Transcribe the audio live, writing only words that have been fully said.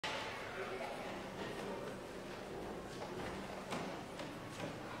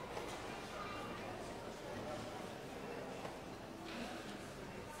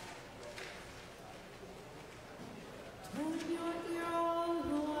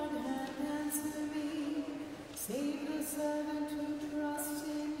servant who trusts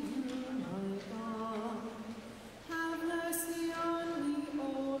in you, my God. Have mercy on me, O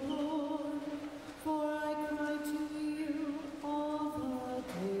Lord, for I cry to you all the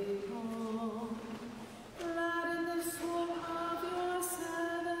day long. Gladden the soul of your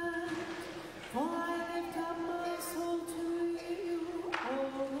servant, for I lift up my soul to you, O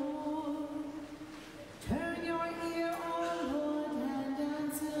Lord. Turn your ear, O Lord, and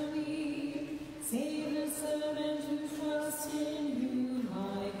answer me. Save the servant who trusts in you,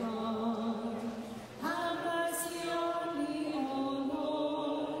 my God. Have mercy on me, O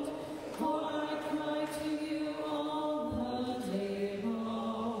Lord, for I cry to you all the day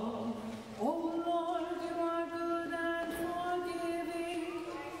long. O Lord, you are good and forgiving,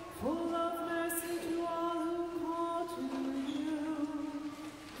 full of mercy to all who call to you.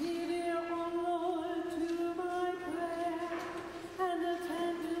 Give ear, O Lord, to my prayer, and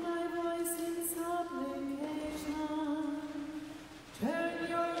attend to my voice in supplication. Turn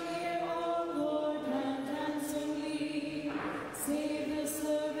your ear, O Lord, and answer me. Save the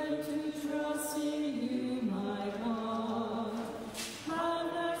servant who trusts in you, my God. Have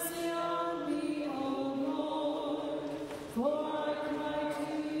mercy on me, O Lord, for I cry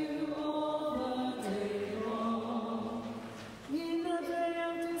to you all the day long. In the day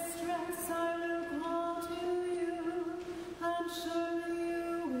of distress I will call to you, and surely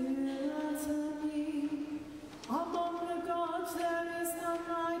you will answer me. Among the gods there is none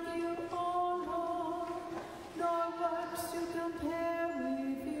like you, O Lord, nor works to compare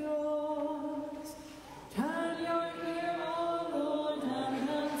with yours. Turn your ear, O Lord, and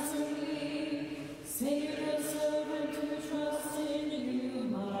answer me. Save the servant who trusts in you,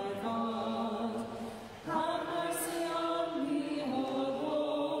 my God. Have mercy on me, O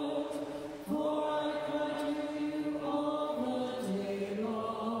Lord, for I cry to you all the day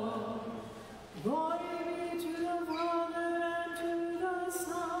long. Glory be to the Father, and to the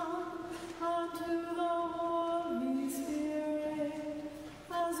Son, and to the Holy Spirit,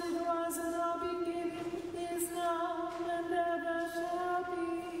 as it was in the beginning, is now, and ever shall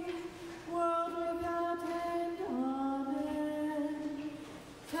be, world without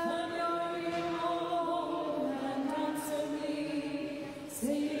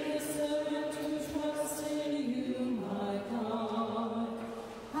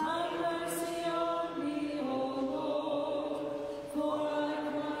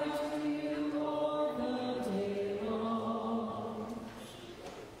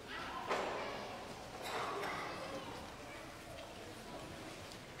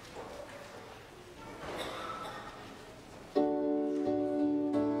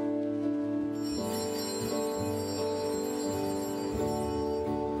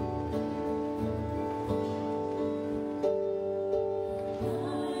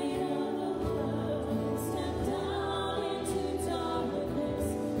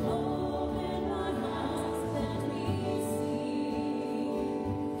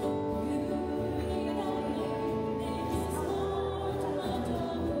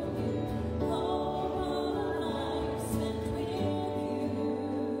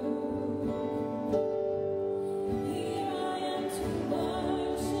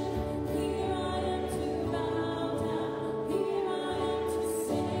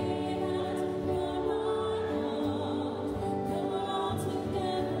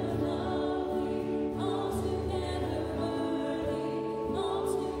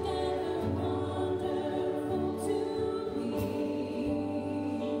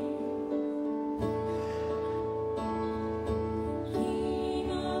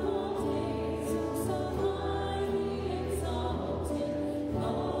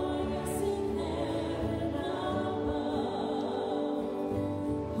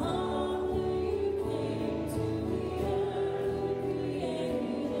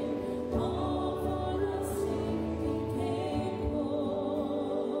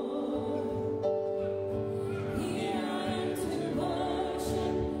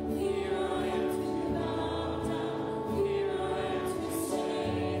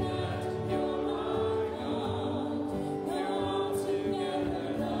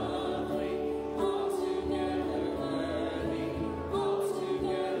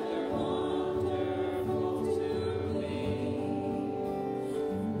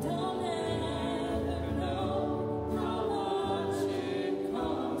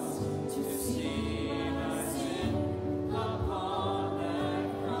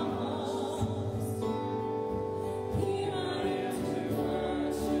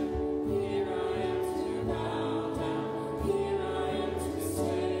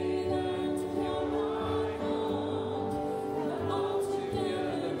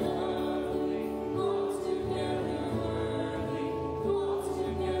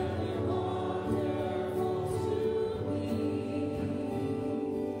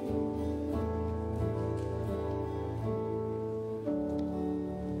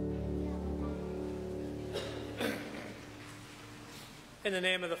In the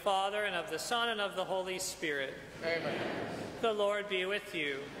name of the Father, and of the Son, and of the Holy Spirit. Amen. The Lord be with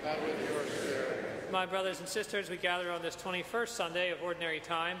you. And with your spirit. My brothers and sisters, we gather on this 21st Sunday of Ordinary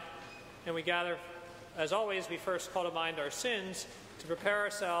Time, and we gather, as always, we first call to mind our sins to prepare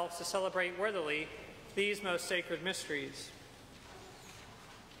ourselves to celebrate worthily these most sacred mysteries.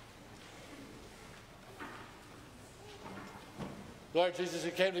 Lord Jesus,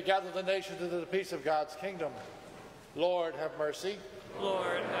 you came to gather the nations into the peace of God's kingdom. Lord, have mercy.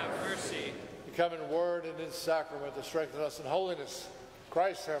 Lord, have mercy. You come in word and in sacrament to strengthen us in holiness.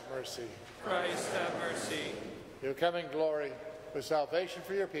 Christ, have mercy. Christ, have mercy. You come in glory with salvation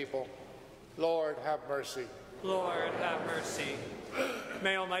for your people. Lord, have mercy. Lord, have mercy.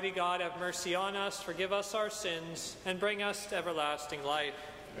 May Almighty God have mercy on us, forgive us our sins, and bring us to everlasting life.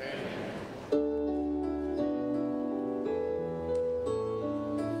 Amen.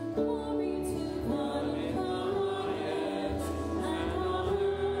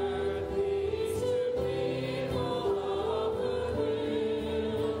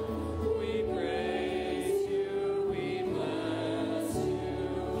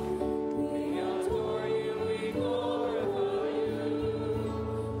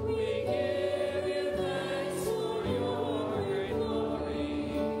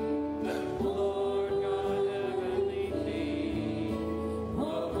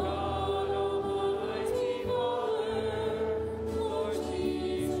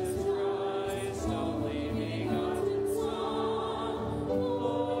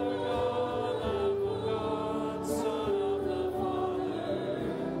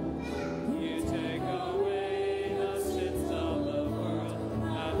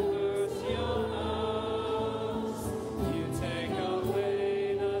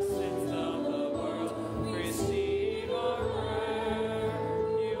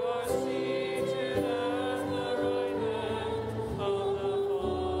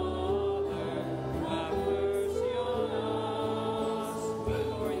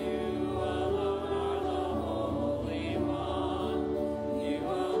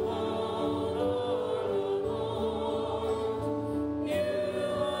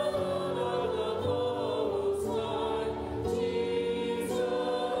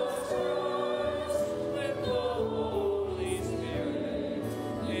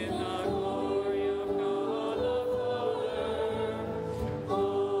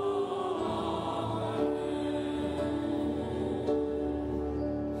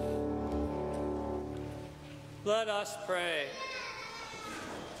 Let us pray.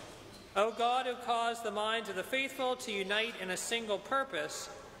 O God, who caused the minds of the faithful to unite in a single purpose,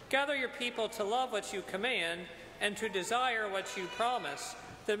 gather your people to love what you command and to desire what you promise,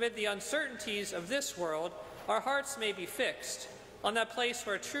 that amid the uncertainties of this world, our hearts may be fixed on that place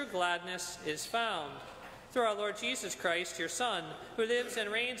where true gladness is found. Through our Lord Jesus Christ, your Son, who lives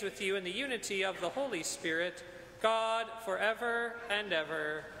and reigns with you in the unity of the Holy Spirit, God, forever and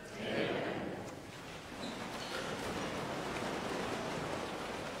ever. Amen.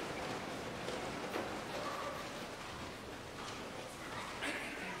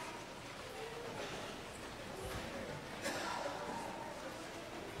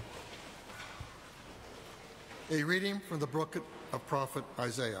 A reading from the book of prophet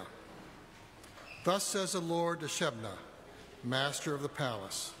Isaiah. Thus says the Lord to Shebna, master of the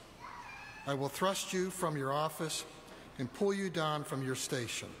palace, I will thrust you from your office and pull you down from your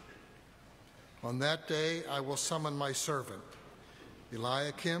station. On that day I will summon my servant,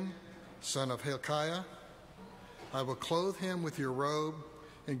 Eliakim, son of Hilkiah. I will clothe him with your robe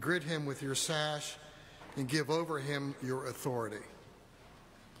and gird him with your sash and give over him your authority.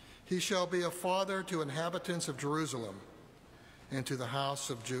 He shall be a father to inhabitants of Jerusalem and to the house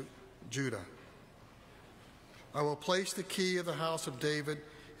of Judah. I will place the key of the house of David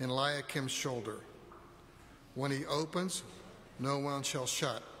in Eliakim's shoulder. When he opens, no one shall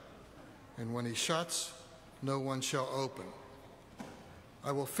shut, and when he shuts, no one shall open.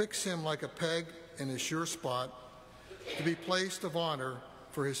 I will fix him like a peg in a sure spot, to be placed of honor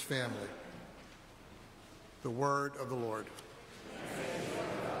for his family. The word of the Lord.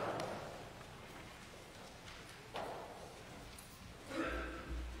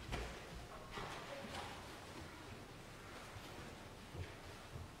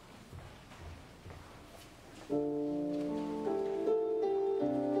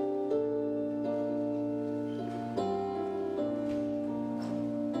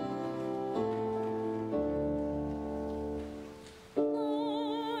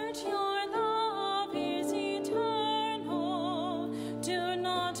 Lord, your love is eternal.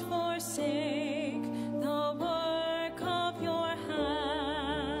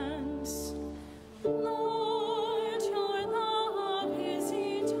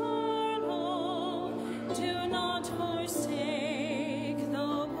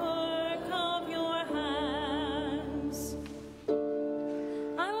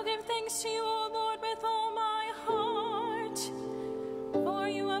 thanks to you, O Lord, with all my heart, for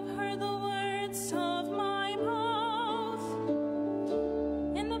you have heard the words of my mouth.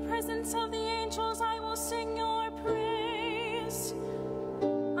 In the presence of the angels I will sing your praise.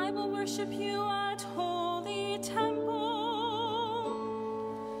 I will worship you at holy temple.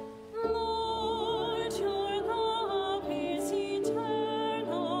 Lord, your love is eternal.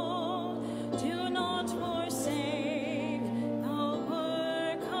 Do not forsake the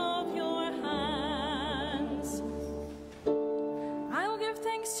work of your hands. I will give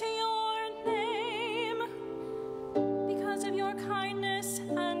thanks to your name because of your kindness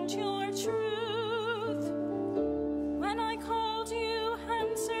and your truth. When I called, you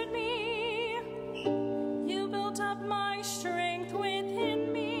answered me. You built up my strength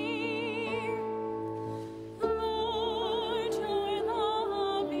within me. Lord, your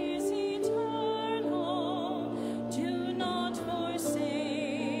love is eternal. Do not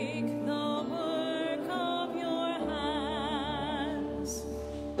forsake the work of your hands.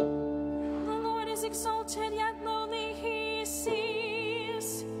 The Lord is exalted, yet lowly he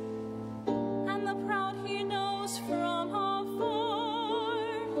sees, and the proud he knows from afar.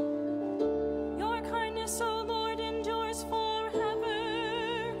 Your kindness, O Lord, endures forever.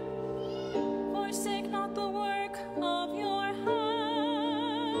 Forsake not the work of your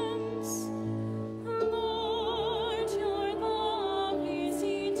hands. Lord, your love is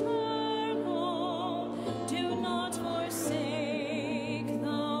eternal. Do not forsake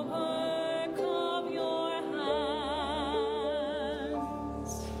the work of your hands.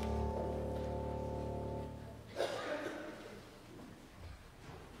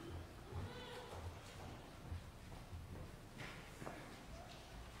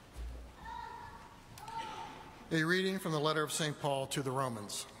 A reading from the letter of St. Paul to the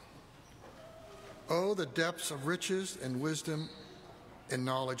Romans. Oh, the depths of riches and wisdom and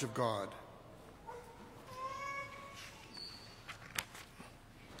knowledge of God.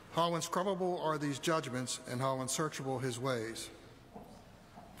 How inscrutable are these judgments, and how unsearchable his ways.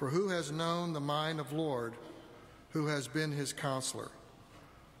 For who has known the mind of Lord, who has been his counselor,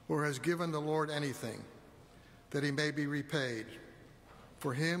 or has given the Lord anything, that he may be repaid?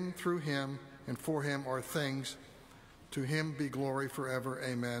 For him, through him, and for him are things. To him be glory forever.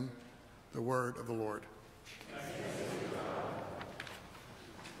 Amen. The word of the Lord.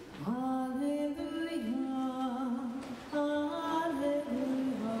 Hallelujah, hallelujah,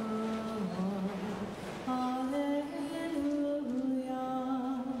 hallelujah,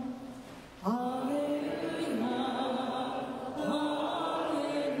 hallelujah,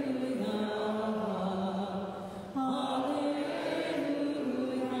 hallelujah.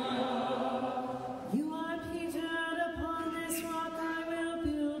 You are Peter, and upon this rock I will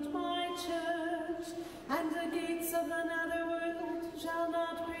build my church, and the gates of the netherworld shall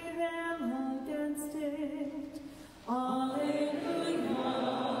not prevail against it. Alleluia,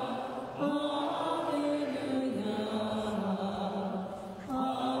 alleluia,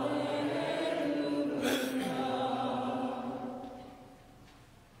 alleluia.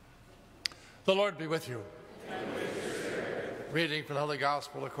 The Lord be with you. And with your spirit. Reading from the Holy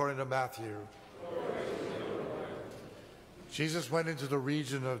Gospel according to Matthew. Jesus went into the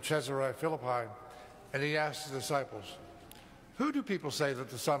region of Caesarea Philippi, and he asked his disciples, "Who do people say that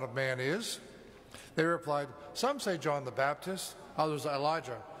the Son of Man is?" They replied, "Some say John the Baptist, others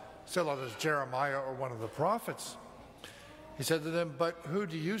Elijah, still others Jeremiah or one of the prophets." He said to them, "But who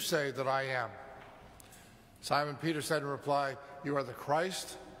do you say that I am?" Simon Peter said in reply, "You are the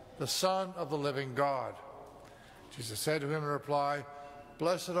Christ, the Son of the living God." Jesus said to him in reply,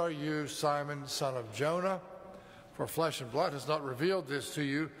 "Blessed are you, Simon, son of Jonah, for flesh and blood has not revealed this to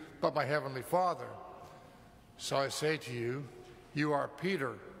you, but my heavenly Father. So I say to you, you are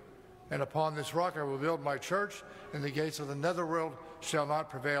Peter, and upon this rock I will build my church, and the gates of the netherworld shall not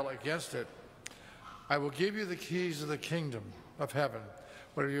prevail against it. I will give you the keys of the kingdom of heaven.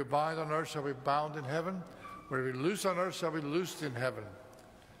 Whatever you bind on earth shall be bound in heaven, whatever you loose on earth shall be loosed in heaven."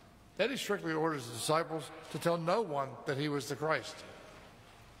 Then he strictly orders his disciples to tell no one that he was the Christ.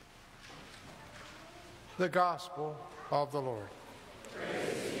 The Gospel of the Lord.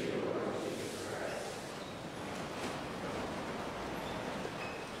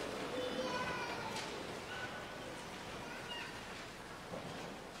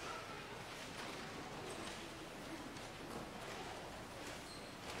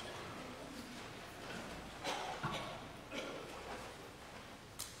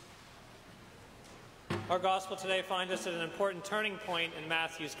 Our gospel today finds us at an important turning point in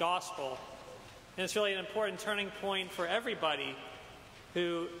Matthew's gospel. And it's really an important turning point for everybody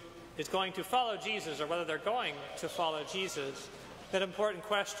who is going to follow Jesus, or whether they're going to follow Jesus. that important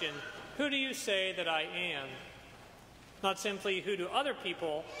question, who do you say that I am? Not simply who do other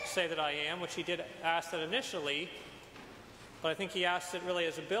people say that I am, which he did ask that initially, but I think he asked it really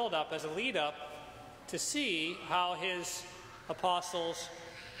as a build-up, as a lead-up, to see how his apostles,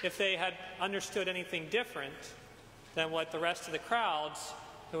 if they had understood anything different than what the rest of the crowds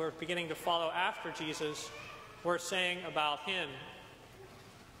who were beginning to follow after Jesus were saying about him.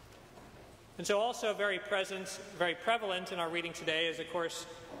 And so also very prevalent in our reading today is, of course,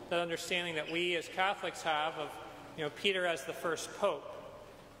 that understanding that we as Catholics have of Peter as the first pope.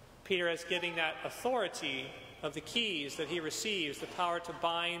 Peter as getting that authority of the keys that he receives, the power to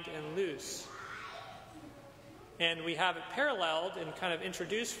bind and loose. And we have it paralleled and kind of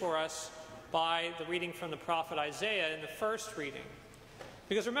introduced for us by the reading from the prophet Isaiah in the first reading.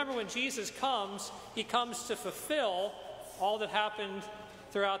 Because remember, when Jesus comes, he comes to fulfill all that happened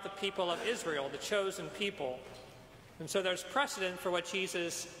throughout the people of Israel, the chosen people. And so there's precedent for what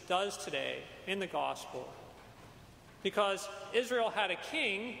Jesus does today in the gospel. Because Israel had a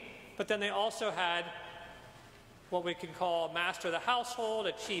king, but then they also had what we could call a master of the household,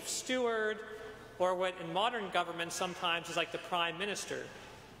 a chief steward, or what in modern governments sometimes is like the prime minister.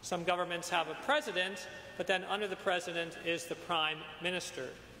 Some governments have a president, but then under the president is the prime minister.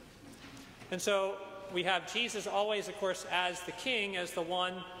 And so we have Jesus always, of course, as the king, as the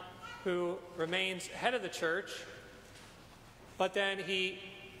one who remains head of the church, but then he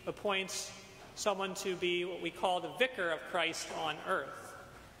appoints someone to be what we call the vicar of Christ on earth.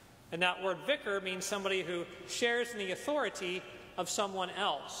 And that word vicar means somebody who shares in the authority of someone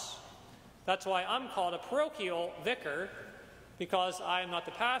else. That's why I'm called a parochial vicar, because I am not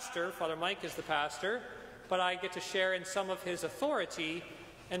the pastor. Father Mike is the pastor, but I get to share in some of his authority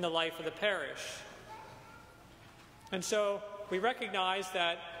in the life of the parish. And so we recognize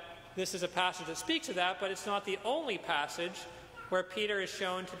that this is a passage that speaks of that, but it's not the only passage where Peter is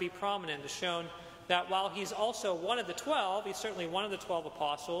shown to be prominent, is shown that while he's also one of the 12, he's certainly one of the 12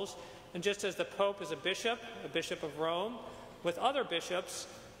 apostles, and just as the Pope is a bishop of Rome, with other bishops,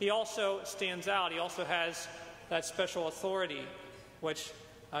 he also stands out. He also has that special authority, which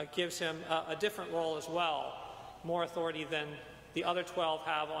gives him a different role as well, more authority than the other 12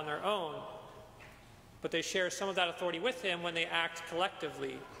 have on their own. But they share some of that authority with him when they act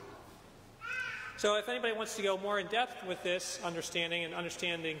collectively. So if anybody wants to go more in depth with this understanding and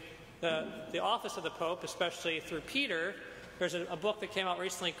understanding the office of the Pope, especially through Peter, there's a book that came out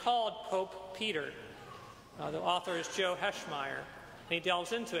recently called Pope Peter. The author is Joe Heschmeyer, and he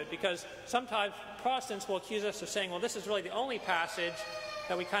delves into it because sometimes Protestants will accuse us of saying, well, this is really the only passage,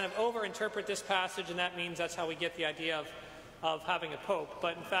 that we kind of overinterpret this passage, and that means that's how we get the idea of having a Pope.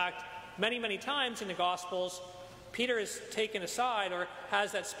 But in fact, many, many times in the Gospels, Peter is taken aside or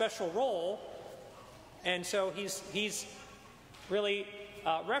has that special role, and so he's really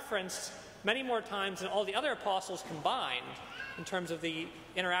referenced many more times than all the other apostles combined in terms of the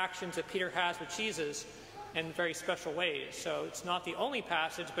interactions that Peter has with Jesus in very special ways. So it's not the only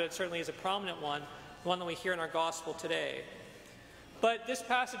passage, but it certainly is a prominent one, the one that we hear in our gospel today. But this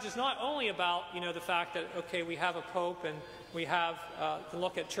passage is not only about, the fact that, okay, we have a pope and we have to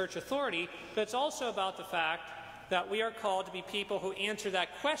look at church authority, but it's also about the fact that we are called to be people who answer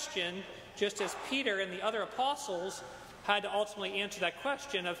that question, just as Peter and the other apostles had to ultimately answer that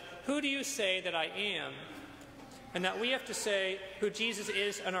question of, who do you say that I am? And that we have to say who Jesus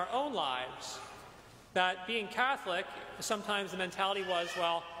is in our own lives. That being Catholic, sometimes the mentality was,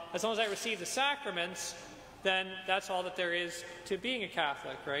 well, as long as I receive the sacraments, then that's all that there is to being a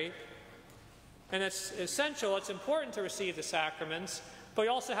Catholic, right? And it's essential, it's important to receive the sacraments, but we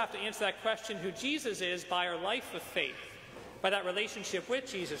also have to answer that question, who Jesus is, by our life of faith, by that relationship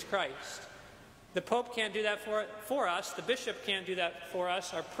with Jesus Christ. The Pope can't do that for us, the bishop can't do that for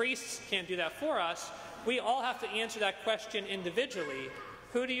us, our priests can't do that for us. We all have to answer that question individually.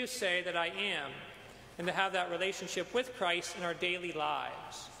 Who do you say that I am? And to have that relationship with Christ in our daily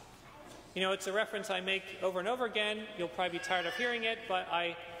lives. It's a reference I make over and over again. You'll probably be tired of hearing it, but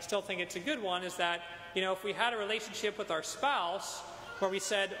I still think it's a good one, is that, if we had a relationship with our spouse where we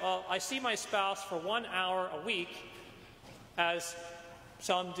said, well, I see my spouse for 1 hour a week, as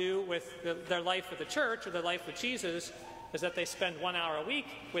some do with their life with the church or their life with Jesus, is that they spend 1 hour a week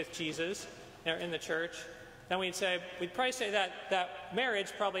with Jesus in the church, then we'd probably say that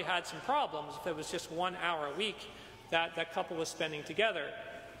marriage probably had some problems if it was just 1 hour a week that couple was spending together.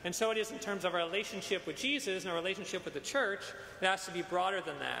 And so it is in terms of our relationship with Jesus and our relationship with the church. It has to be broader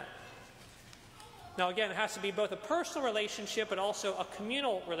than that. Now again, it has to be both a personal relationship but also a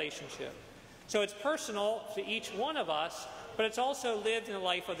communal relationship. So it's personal to each one of us, but it's also lived in the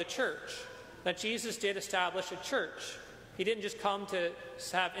life of the church. That Jesus did establish a church. He didn't just come to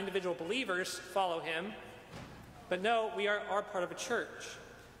have individual believers follow him, but no, we are part of a church.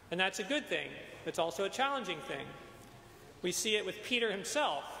 And that's a good thing. It's also a challenging thing. We see it with Peter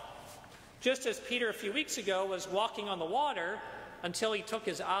himself. Just as Peter a few weeks ago was walking on the water until he took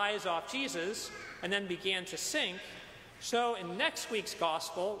his eyes off Jesus and then began to sink, so in next week's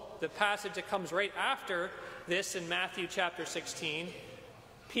gospel, the passage that comes right after this in Matthew chapter 16,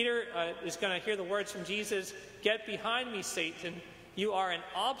 Peter is going to hear the words from Jesus, "Get behind me, Satan, you are an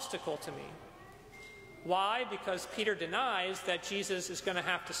obstacle to me." Why? Because Peter denies that Jesus is going to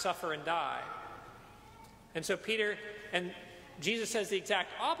have to suffer and die. And so Jesus says the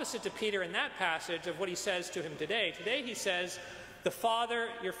exact opposite to Peter in that passage of what he says to him today. Today he says,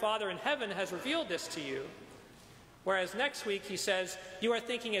 your Father in heaven has revealed this to you. Whereas next week he says, you are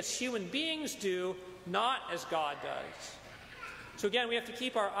thinking as human beings do, not as God does. So again, we have to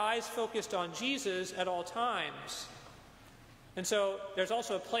keep our eyes focused on Jesus at all times. And so there's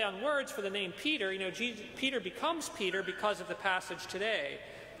also a play on words for the name Peter. Peter becomes Peter because of the passage today.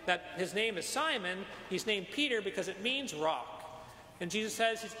 That his name is Simon. He's named Peter because it means rock. And Jesus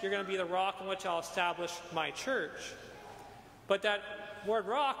says, you're going to be the rock on which I'll establish my church. But that word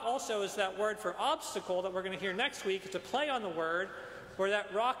rock also is that word for obstacle that we're going to hear next week. It's a play on the word where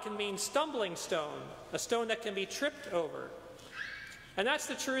that rock can mean stumbling stone, a stone that can be tripped over. And that's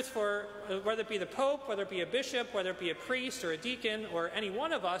the truth for whether it be the Pope, whether it be a bishop, whether it be a priest or a deacon, or any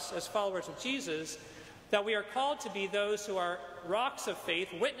one of us as followers of Jesus, that we are called to be those who are rocks of faith,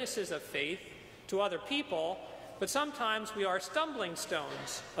 witnesses of faith to other people, but sometimes we are stumbling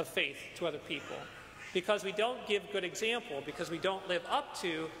stones of faith to other people because we don't give good example, because we don't live up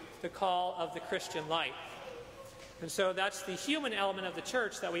to the call of the Christian life. And so that's the human element of the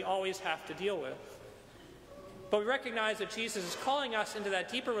church that we always have to deal with. But we recognize that Jesus is calling us into that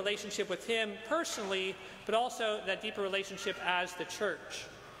deeper relationship with him personally, but also that deeper relationship as the church.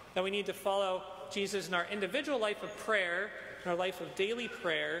 That we need to follow Jesus in our individual life of prayer, in our life of daily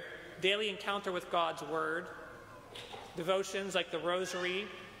prayer, daily encounter with God's word, devotions like the Rosary,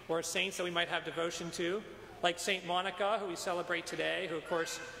 or saints that we might have devotion to, like St. Monica, who we celebrate today, who of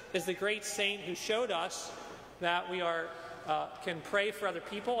course is the great saint who showed us that we can pray for other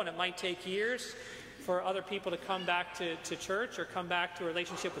people, and it might take years for other people to come back to church or come back to a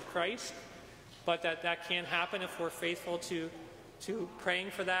relationship with Christ, but that can happen if we're faithful to praying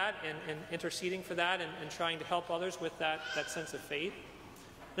for that and interceding for that and trying to help others with that sense of faith.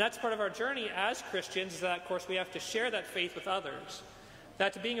 And that's part of our journey as Christians, is that, of course, we have to share that faith with others.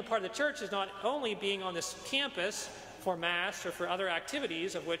 That being a part of the church is not only being on this campus for Mass or for other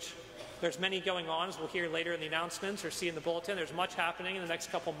activities, of which there's many going on, as we'll hear later in the announcements or see in the bulletin. There's much happening in the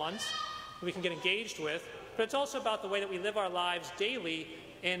next couple months we can get engaged with, but it's also about the way that we live our lives daily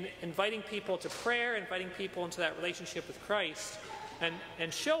in inviting people to prayer, inviting people into that relationship with Christ,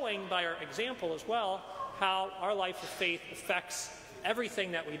 and showing by our example as well how our life of faith affects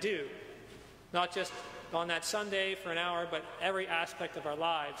everything that we do. Not just on that Sunday for an hour, but every aspect of our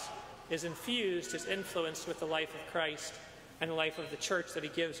lives is infused, is influenced with the life of Christ and the life of the church that he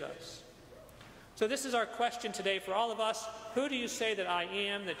gives us. So this is our question today for all of us. Who do you say that I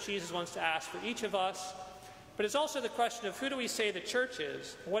am, that Jesus wants to ask for each of us? But it's also the question of who do we say the church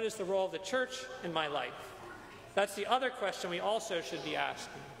is? What is the role of the church in my life? That's the other question we also should be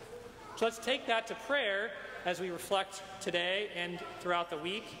asking. So let's take that to prayer as we reflect today and throughout the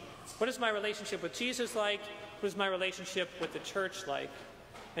week. What is my relationship with Jesus like? What is my relationship with the church like?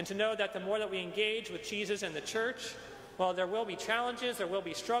 And to know that the more that we engage with Jesus and the church, while there will be challenges, there will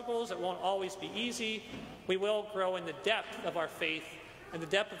be struggles, it won't always be easy, we will grow in the depth of our faith and the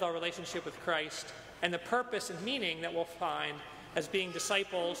depth of our relationship with Christ and the purpose and meaning that we'll find as being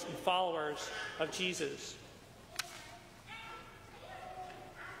disciples and followers of Jesus.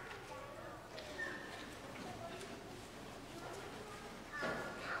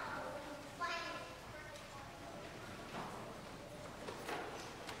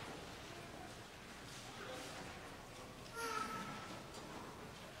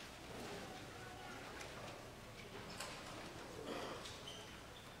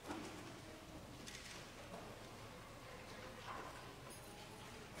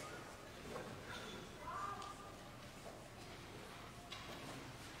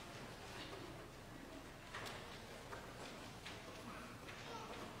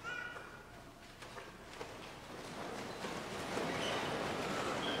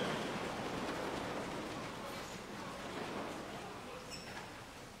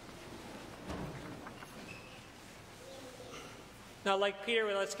 Now, like Peter,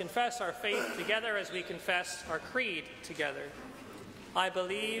 let's confess our faith together as we confess our creed together. I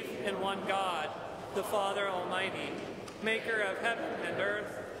believe in one God, the Father Almighty, maker of heaven and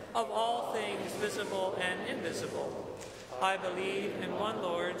earth, of all things visible and invisible. I believe in one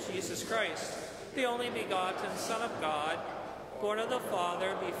Lord Jesus Christ, the only begotten Son of God, born of the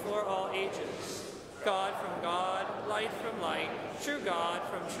Father before all ages, God from God, light from light, true God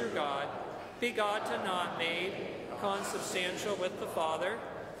from true God, begotten, not made, consubstantial with the Father.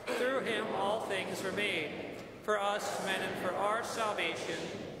 Through him all things were made. For us men and for our salvation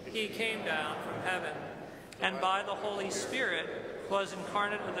he came down from heaven, and by the Holy Spirit was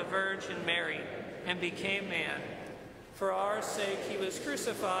incarnate of the Virgin Mary, and became man. For our sake he was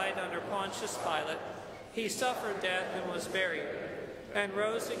crucified under Pontius Pilate. He suffered death and was buried, and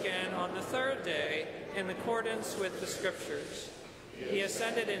rose again on the third day in accordance with the Scriptures. He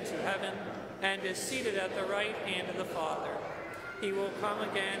ascended into heaven and is seated at the right hand of the Father. He will come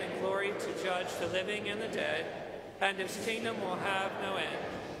again in glory to judge the living and the dead, and his kingdom will have no end.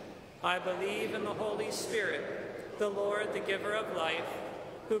 I believe in the Holy Spirit, the Lord, the giver of life,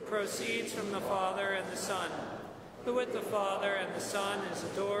 who proceeds from the Father and the Son, who with the Father and the Son is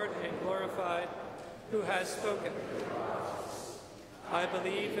adored and glorified, who has spoken. I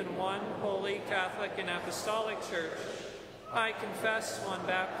believe in one holy, Catholic, and Apostolic Church. I confess one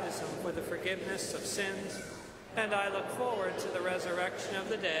baptism for the forgiveness of sins, and I look forward to the resurrection of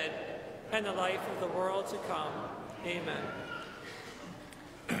the dead and the life of the world to come. Amen.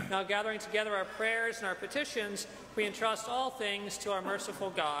 Now, gathering together our prayers and our petitions, we entrust all things to our merciful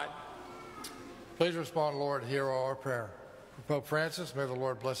God. Please respond, Lord, hear our prayer. For Pope Francis, may the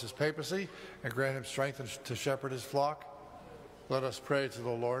Lord bless his papacy and grant him strength to shepherd his flock. Let us pray to the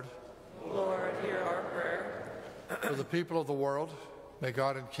Lord. Lord, hear our prayer. For the people of the world, may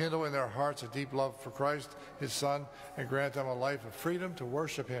God enkindle in their hearts a deep love for Christ, his Son, and grant them a life of freedom to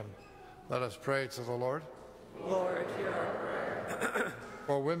worship him. Let us pray to the Lord. Lord, hear our prayer.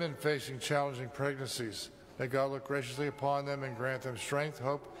 For women facing challenging pregnancies, may God look graciously upon them and grant them strength,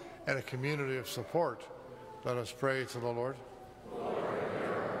 hope, and a community of support. Let us pray to the Lord.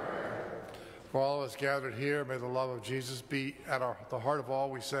 For all of us gathered here, may the love of Jesus be at the heart of all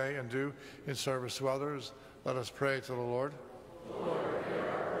we say and do in service to others. Let us pray to the Lord.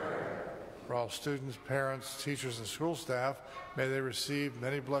 For all students, parents, teachers, and school staff, may they receive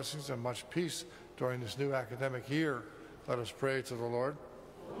many blessings and much peace during this new academic year. Let us pray to the Lord.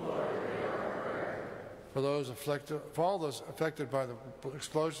 For all those affected by the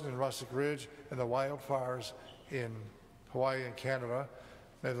explosion in Rustic Ridge and the wildfires in Hawaii and Canada,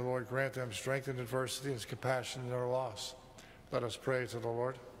 may the Lord grant them strength in adversity and compassion in their loss. Let us pray to the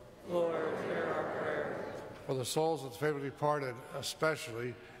Lord. Lord, hear our prayer. For the souls of the faithfully departed,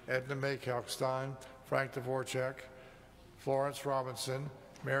 especially Edna Mae Kalkstein, Frank Dvorak, Florence Robinson,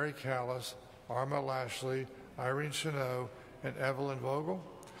 Mary Callis, Arma Lashley, Irene Chenot, and Evelyn Vogel,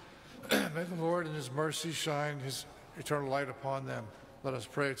 may the Lord in his mercy shine his eternal light upon them. Let us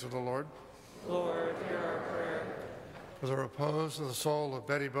pray to the Lord. Lord, hear our prayer. For the repose of the soul of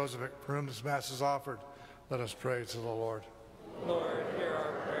Betty Bozovic, for whom this Mass is offered, let us pray to the Lord. Lord, hear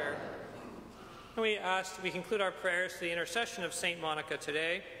our prayer. And we conclude our prayers to the intercession of St. Monica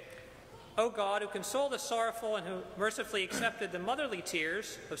today. O God, who consoled the sorrowful and who mercifully accepted the motherly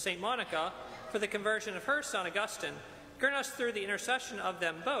tears of St. Monica for the conversion of her son Augustine, grant us through the intercession of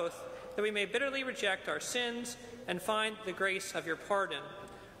them both that we may bitterly reject our sins and find the grace of your pardon.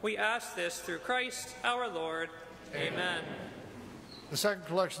 We ask this through Christ our Lord. Amen. The second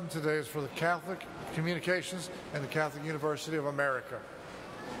collection today is for the Catholic Communications and the Catholic University of America.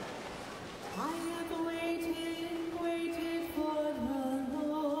 I have waited for the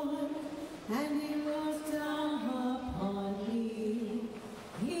Lord, and he was down upon me.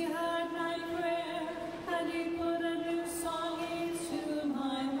 He heard my prayer, and he put a new song into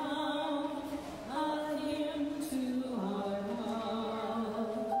my mouth, a hymn to our God.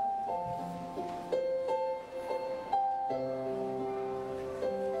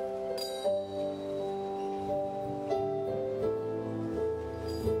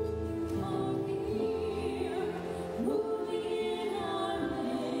 Oh,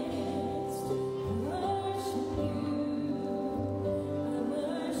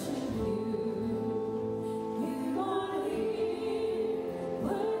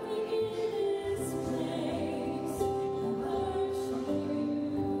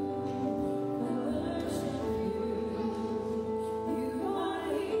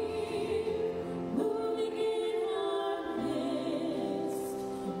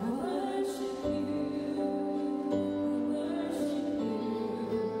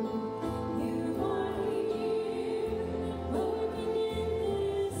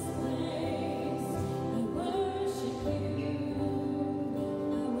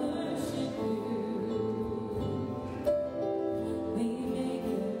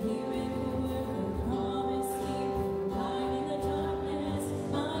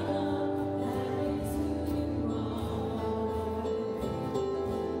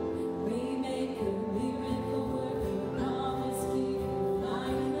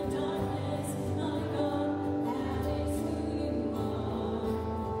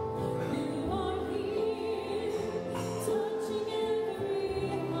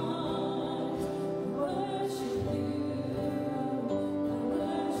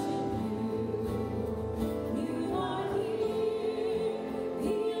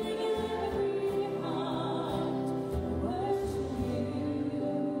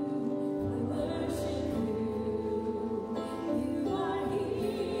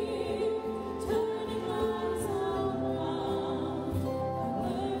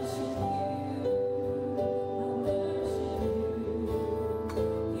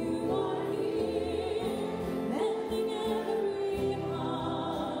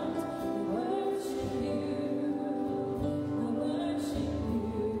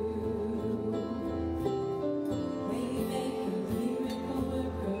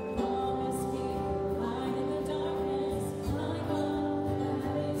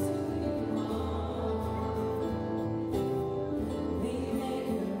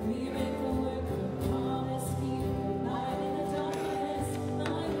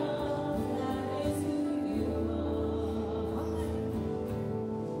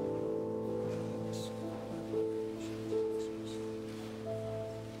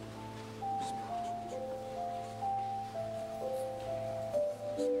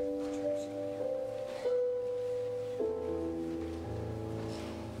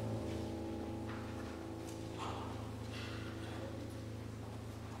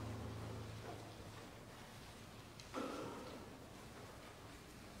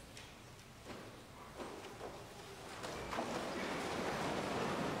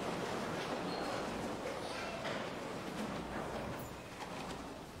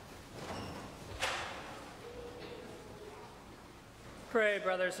 Pray,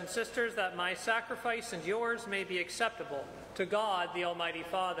 brothers and sisters, that my sacrifice and yours may be acceptable to God, the Almighty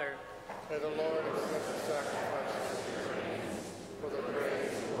Father. May the Lord accept the sacrifices of your hands for the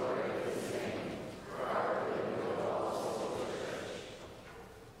praise and glory of his name, for our good and also of the church.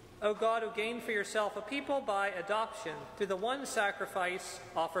 O God, who gained for yourself a people by adoption through the one sacrifice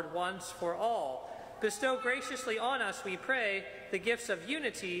offered once for all, bestow graciously on us, we pray, the gifts of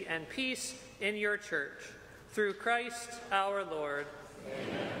unity and peace in your church. Through Christ our Lord.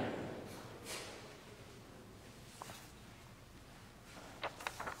 Amen.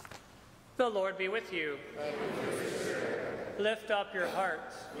 The Lord be with you. And with your spirit. Lift up your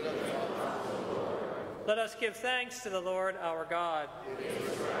hearts. Let us give thanks to the Lord our God.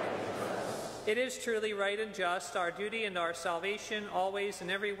 It is truly right and just, our duty and our salvation, always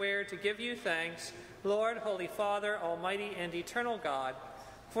and everywhere, to give you thanks, Lord, Holy Father, Almighty and eternal God.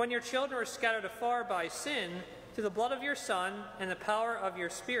 For when your children were scattered afar by sin, through the blood of your Son and the power of your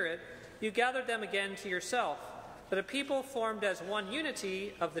Spirit, you gathered them again to yourself, that a people formed as one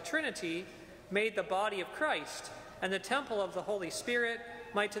unity of the Trinity, made the body of Christ, and the temple of the Holy Spirit,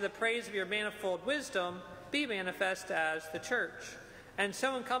 might to the praise of your manifold wisdom be manifest as the Church. And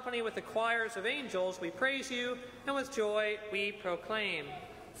so in company with the choirs of angels we praise you, and with joy we proclaim.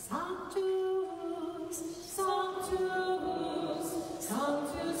 Sanctus, Sanctus,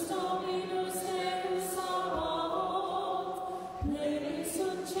 Sanctus Dominus Deus Sabaoth, plenius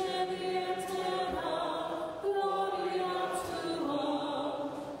sunt caeli et terra, gloria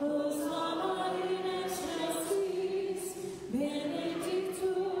tua, Hosanna in excelsis,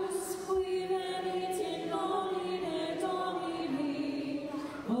 benedictus qui venit in nomine Domini,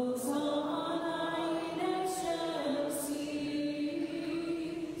 Hosanna in excelsis.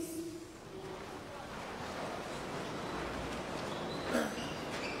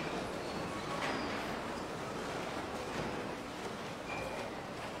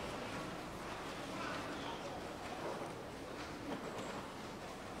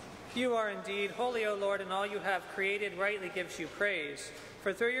 You are indeed holy, O Lord, and all you have created rightly gives you praise.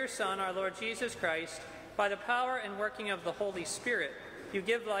 For through your Son, our Lord Jesus Christ, by the power and working of the Holy Spirit, you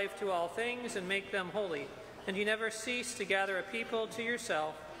give life to all things and make them holy. And you never cease to gather a people to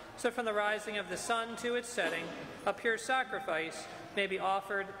yourself, so from the rising of the sun to its setting, a pure sacrifice may be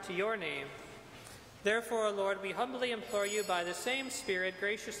offered to your name. Therefore, O Lord, we humbly implore you by the same Spirit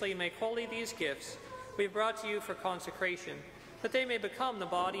graciously make holy these gifts we have brought to you for consecration, that they may become the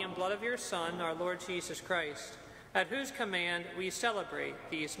body and blood of your Son, our Lord Jesus Christ, at whose command we celebrate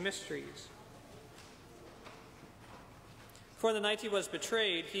these mysteries. For the night he was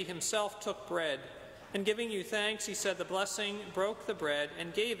betrayed, he himself took bread, and giving you thanks, he said the blessing, broke the bread,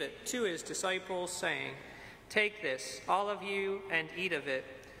 and gave it to his disciples, saying, "Take this, all of you, and eat of it,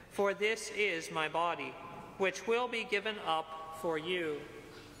 for this is my body, which will be given up for you."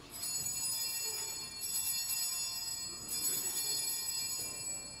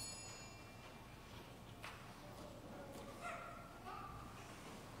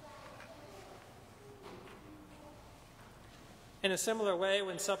 In a similar way,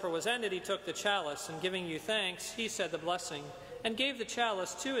 when supper was ended, he took the chalice, and giving you thanks, he said the blessing, and gave the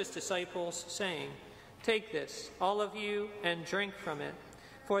chalice to his disciples, saying, "Take this, all of you, and drink from it,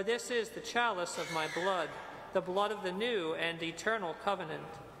 for this is the chalice of my blood, the blood of the new and eternal covenant,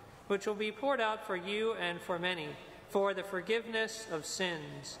 which will be poured out for you and for many, for the forgiveness of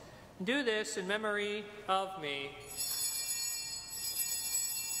sins. Do this in memory of me."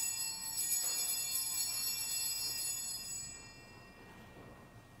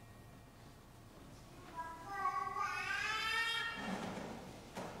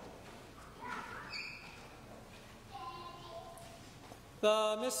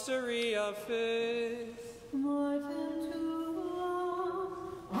 The mystery of faith. Mortem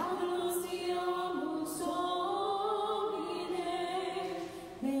tuum, annunciamus Domine,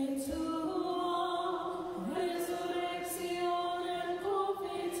 et tuum resurrectionem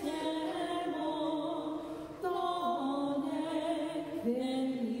confitemur, donec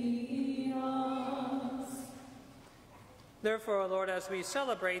venias. Therefore, O Lord, as we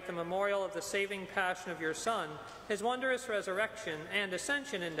celebrate the memorial of the saving passion of your Son, his wondrous resurrection and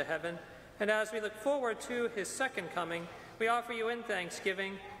ascension into heaven, and as we look forward to his second coming, we offer you in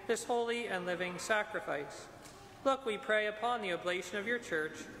thanksgiving this holy and living sacrifice. Look, we pray, upon the oblation of your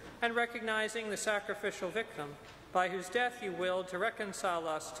church, and recognizing the sacrificial victim, by whose death you willed to reconcile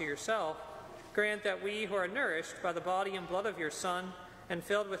us to yourself, grant that we who are nourished by the body and blood of your Son, and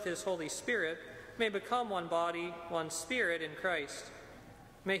filled with his Holy Spirit, may become one body, one spirit in Christ.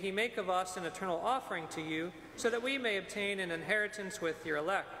 May he make of us an eternal offering to you, so that we may obtain an inheritance with your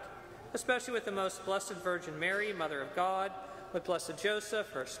elect, especially with the most blessed Virgin Mary, Mother of God, with blessed Joseph,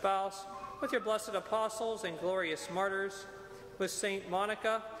 her spouse, with your blessed apostles and glorious martyrs, with Saint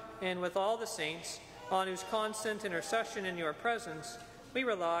Monica, and with all the saints, on whose constant intercession in your presence we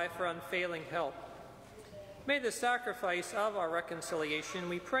rely for unfailing help. May the sacrifice of our reconciliation,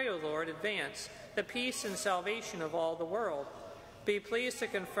 we pray, O Lord, advance the peace and salvation of all the world. Be pleased to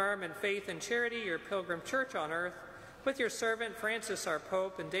confirm in faith and charity your pilgrim church on earth, with your servant Francis our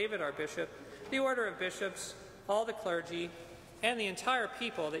Pope and David our Bishop, the order of bishops, all the clergy, and the entire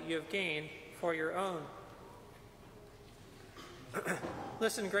people that you have gained for your own.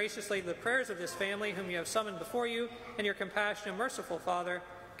 Listen graciously to the prayers of this family whom you have summoned before you, and your compassionate and merciful Father,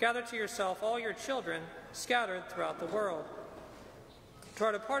 gather to yourself all your children scattered throughout the world. To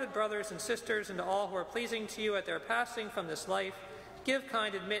our departed brothers and sisters, and to all who are pleasing to you at their passing from this life, give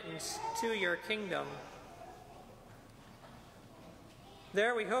kind admittance to your kingdom.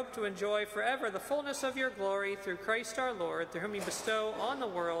 There we hope to enjoy forever the fullness of your glory through Christ our Lord, through whom you bestow on the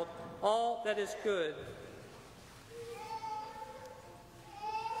world all that is good.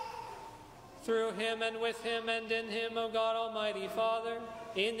 Through him and with him and in him, O God Almighty Father,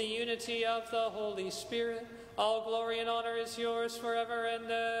 in the unity of the Holy Spirit, all glory and honor is yours forever and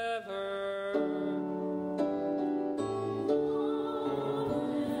ever.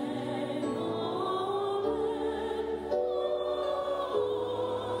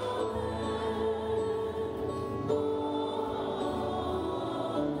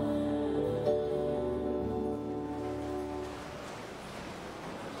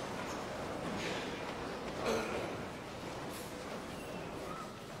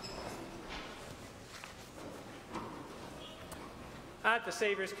 At the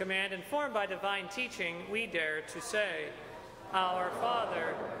Savior's command, informed by divine teaching, we dare to say, Our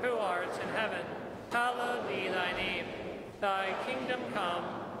Father, who art in heaven, hallowed be thy name. Thy kingdom come,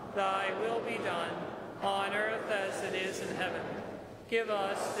 thy will be done, on earth as it is in heaven. Give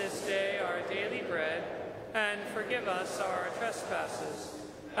us this day our daily bread, and forgive us our trespasses,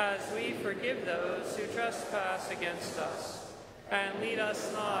 as we forgive those who trespass against us. And lead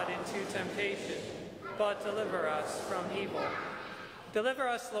us not into temptation, but deliver us from evil. Deliver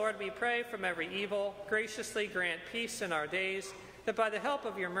us, Lord, we pray, from every evil. Graciously grant peace in our days, that by the help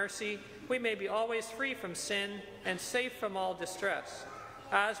of your mercy we may be always free from sin and safe from all distress,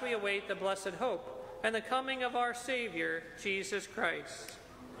 as we await the blessed hope and the coming of our Savior, Jesus Christ.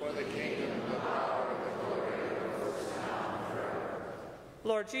 For the kingdom, the power, and the glory, are yours now and forever.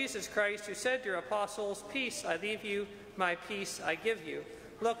 Lord Jesus Christ, who said to your apostles, Peace I leave you, my peace I give you,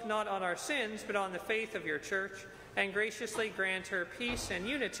 look not on our sins, but on the faith of your church, and graciously grant her peace and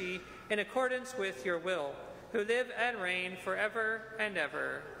unity in accordance with your will, who live and reign forever and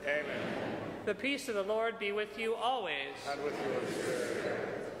ever. Amen. The peace of the Lord be with you always. And with your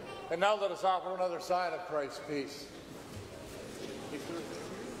spirit. And now let us offer another sign of Christ's peace.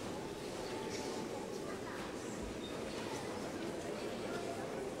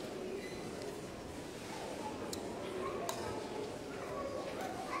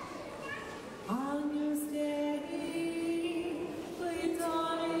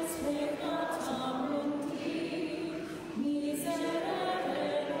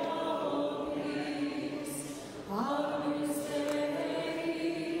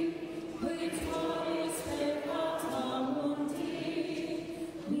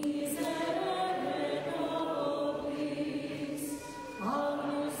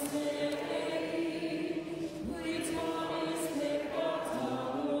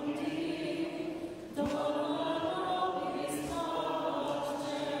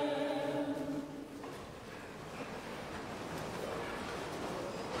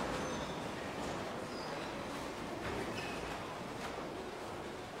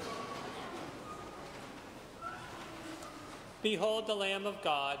 Behold the Lamb of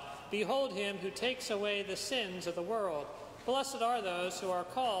God. Behold him who takes away the sins of the world. Blessed are those who are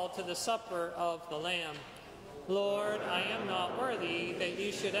called to the supper of the Lamb. Lord, I am not worthy that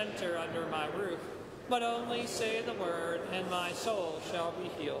you should enter under my roof, but only say the word, and my soul shall be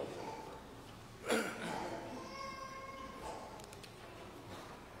healed.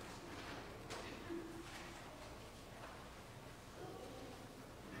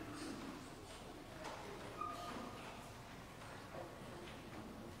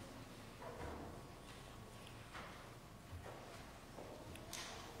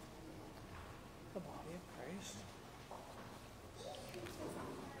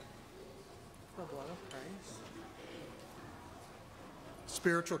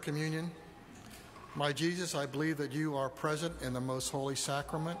 Spiritual communion. My Jesus, I believe that you are present in the most holy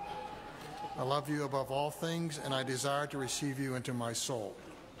sacrament. I love you above all things, and I desire to receive you into my soul.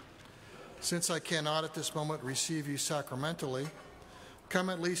 Since I cannot at this moment receive you sacramentally, come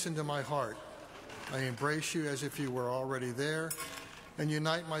at least into my heart. I embrace you as if you were already there and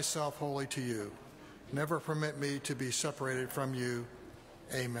unite myself wholly to you. Never permit me to be separated from you.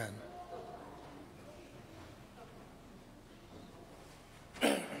 Amen.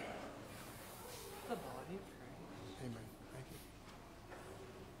 Amen. Thank you.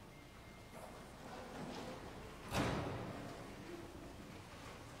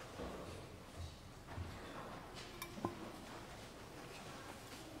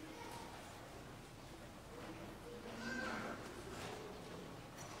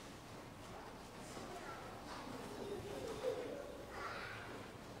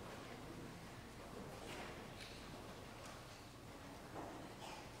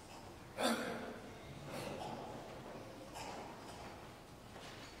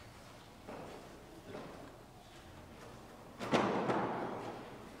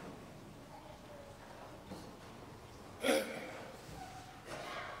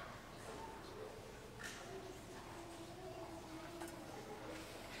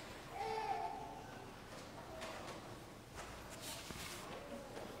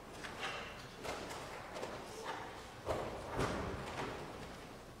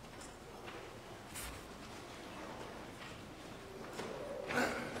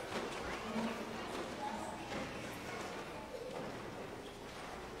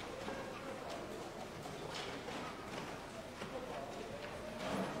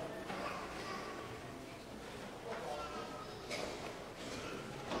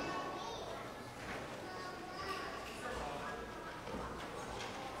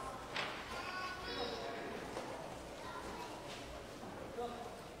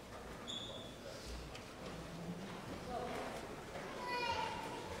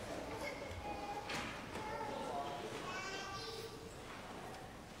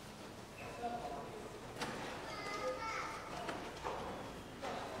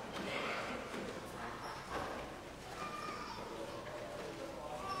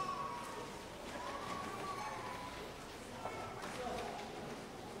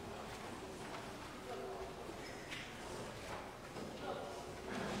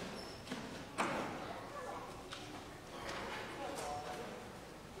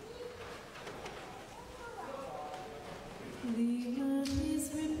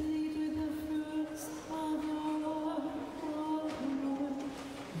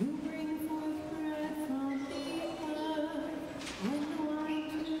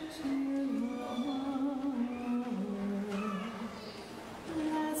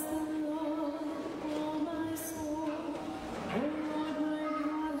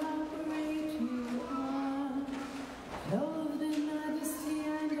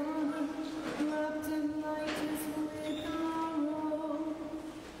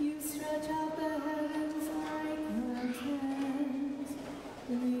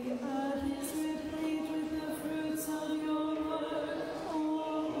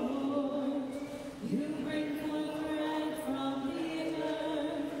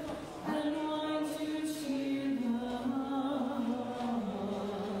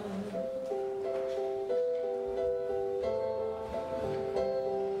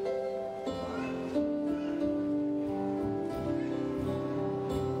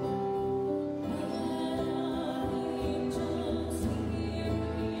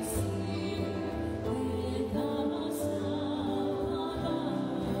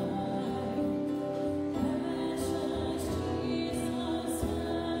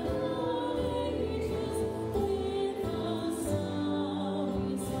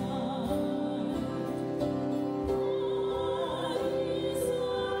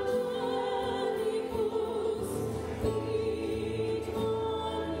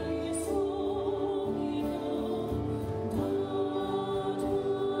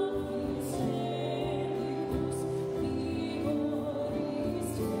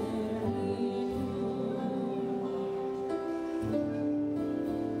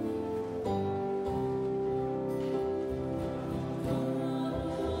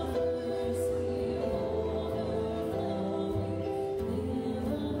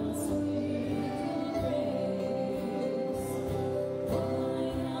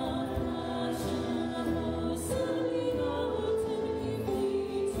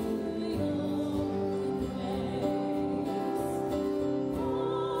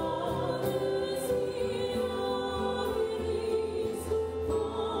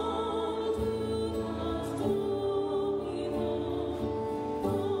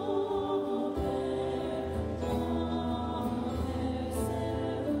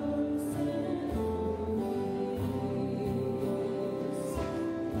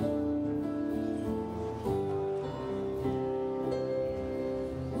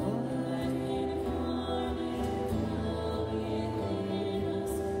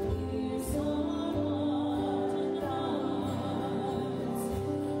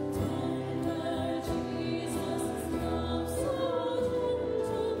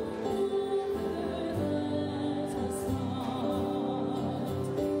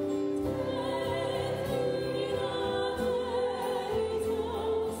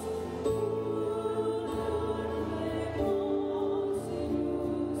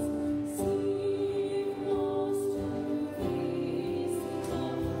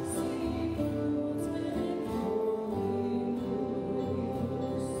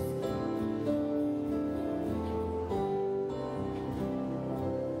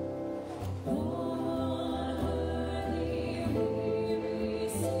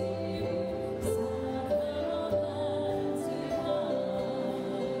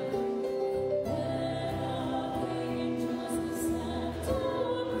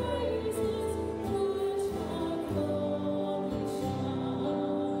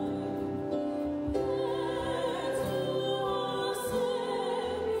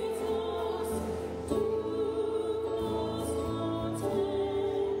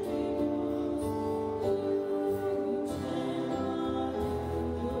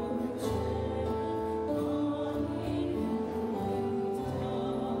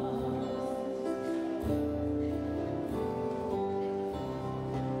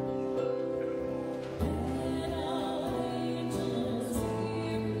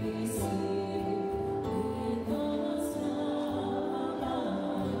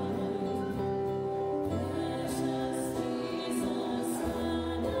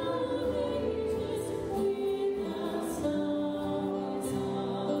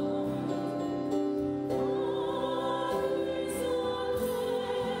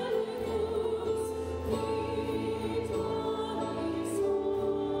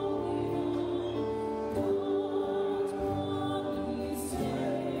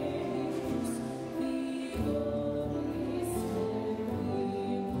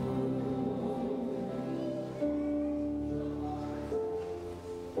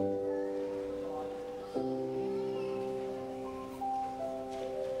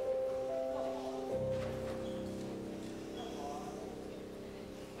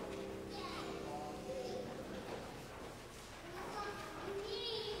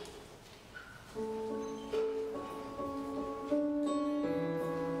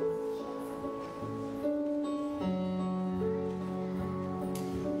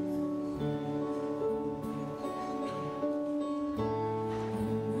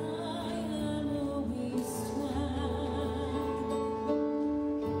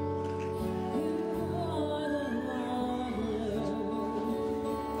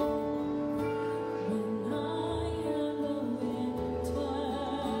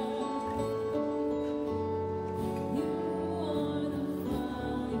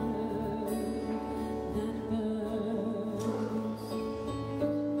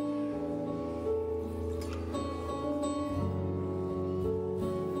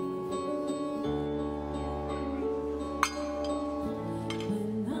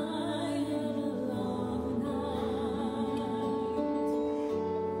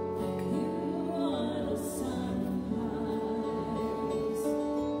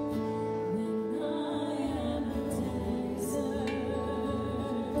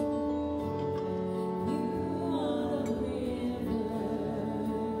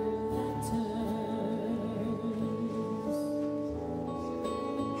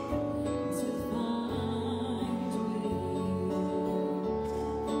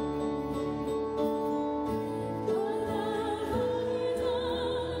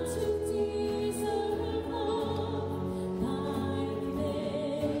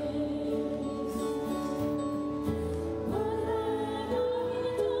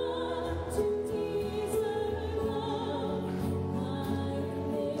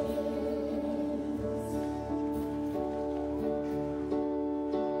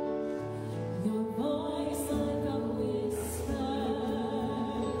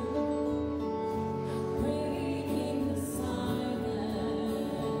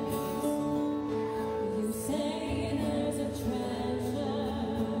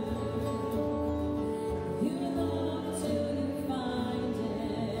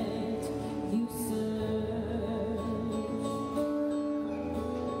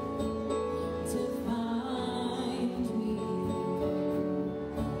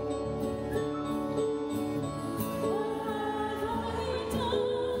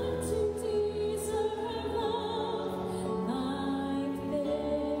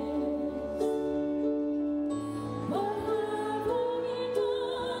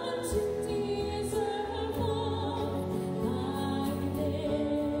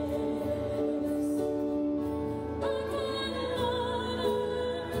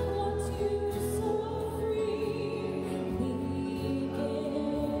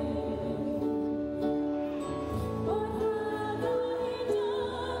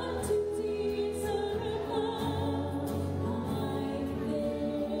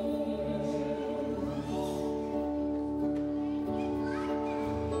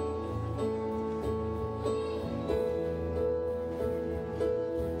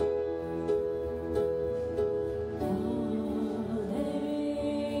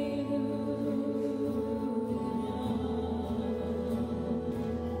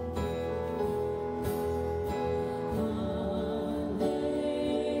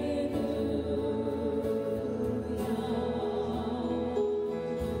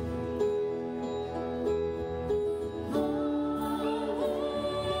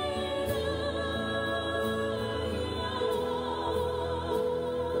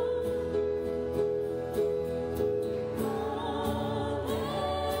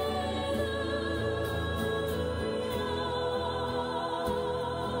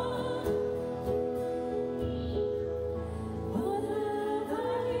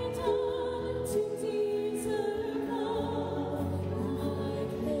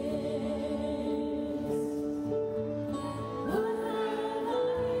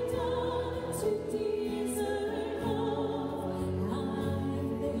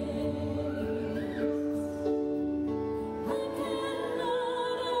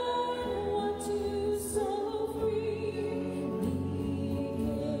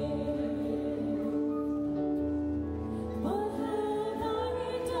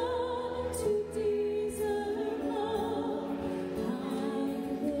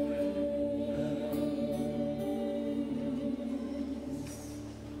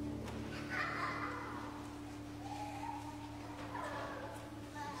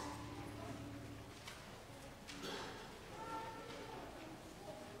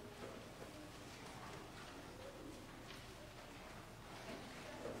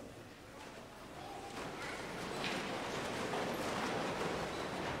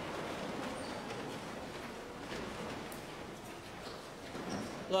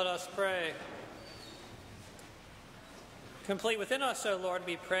 Let us pray. Complete within us, O Lord,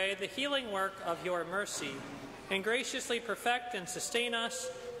 we pray, the healing work of your mercy, and graciously perfect and sustain us,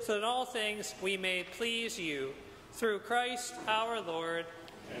 so that in all things we may please you. Through Christ our Lord.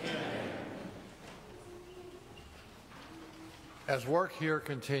 Amen. As work here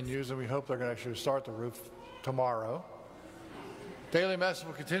continues, and we hope they're going to actually start the roof tomorrow, daily Mass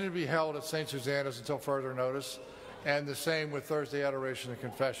will continue to be held at St. Susanna's until further notice, and the same with Thursday adoration and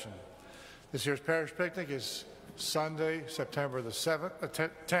confession. This year's parish picnic is Sunday, September the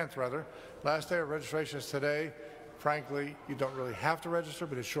 10th. Last day of registration is today. Frankly, you don't really have to register,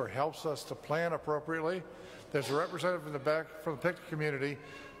 but it sure helps us to plan appropriately. There's a representative in the back from the picnic community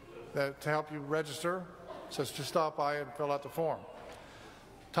to help you register, so just stop by and fill out the form.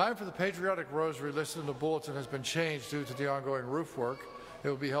 Time for the Patriotic Rosary listed in the bulletin has been changed due to the ongoing roof work. It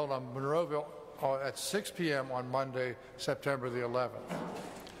will be held on Monroeville at 6 p.m. on Monday, September the 11th.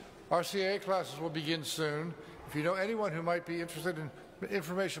 RCIA classes will begin soon. If you know anyone who might be interested in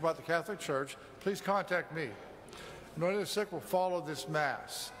information about the Catholic Church, please contact me. Anointing the sick will follow this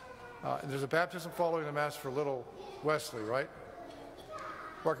Mass. There's a baptism following the Mass for little Wesley, right?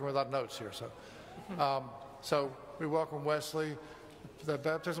 Working without notes here, so we welcome Wesley. The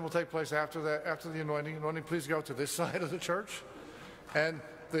baptism will take place after the anointing. Anointing, please go to this side of the church. And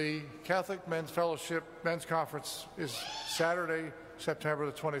the Catholic Men's Fellowship Men's Conference is Saturday, September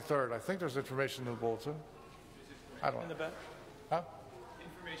the 23rd. I think there's information in the bulletin. I don't know. In the back? Huh?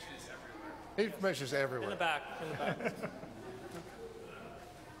 Information is everywhere. Information is everywhere. In the back.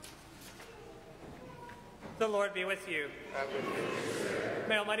 The Lord be with you.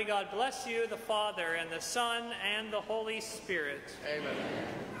 May Almighty God bless you, the Father, and the Son, and the Holy Spirit. Amen.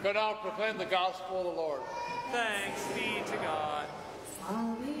 Go now and proclaim the gospel of the Lord. Thanks be to God.